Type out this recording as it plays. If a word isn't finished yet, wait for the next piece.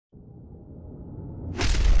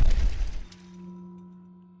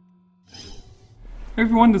Hey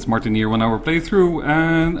everyone, it's Martin here, 1 hour playthrough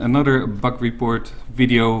and another bug report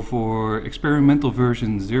video for experimental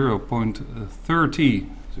version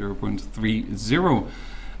 0.30,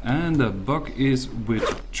 and the bug is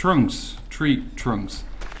with trunks, tree trunks.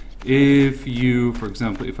 If you, for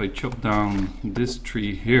example, if I chop down this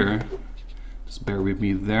tree here, just bear with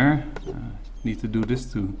me there, need to do this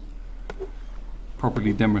to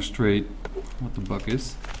properly demonstrate what the bug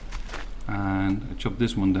is, and I chop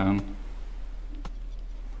this one down.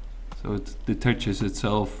 So it detaches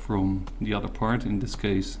itself from the other part, in this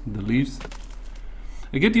case the leaves.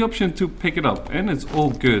 I get the option to pick it up and it's all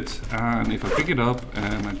good. And if I pick it up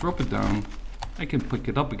and I drop it down, I can pick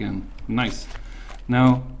it up again. Nice.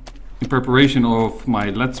 Now, in preparation of my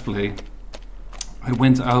Let's Play, I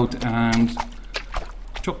went out and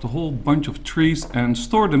chopped a whole bunch of trees and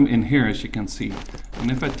stored them in here, as you can see. And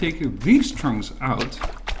if I take these trunks out,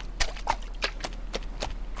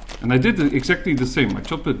 and I did exactly the same. I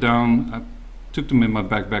chopped it down, I took them in my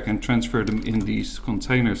backpack and transferred them in these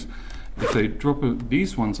containers. If I drop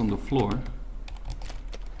these ones on the floor,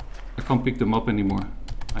 I can't pick them up anymore.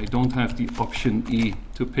 I don't have the option E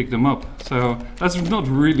to pick them up. So that's not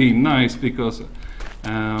really nice, because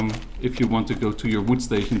if you want to go to your wood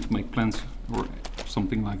station to make plants or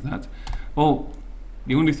something like that, well,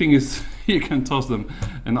 the only thing is you can toss them,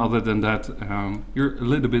 and other than that, you're a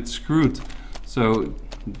little bit screwed. So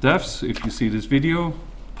devs, if you see this video,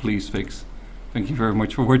 please fix. Thank you very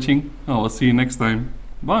much for watching. I will see you next time.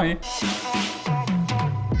 Bye.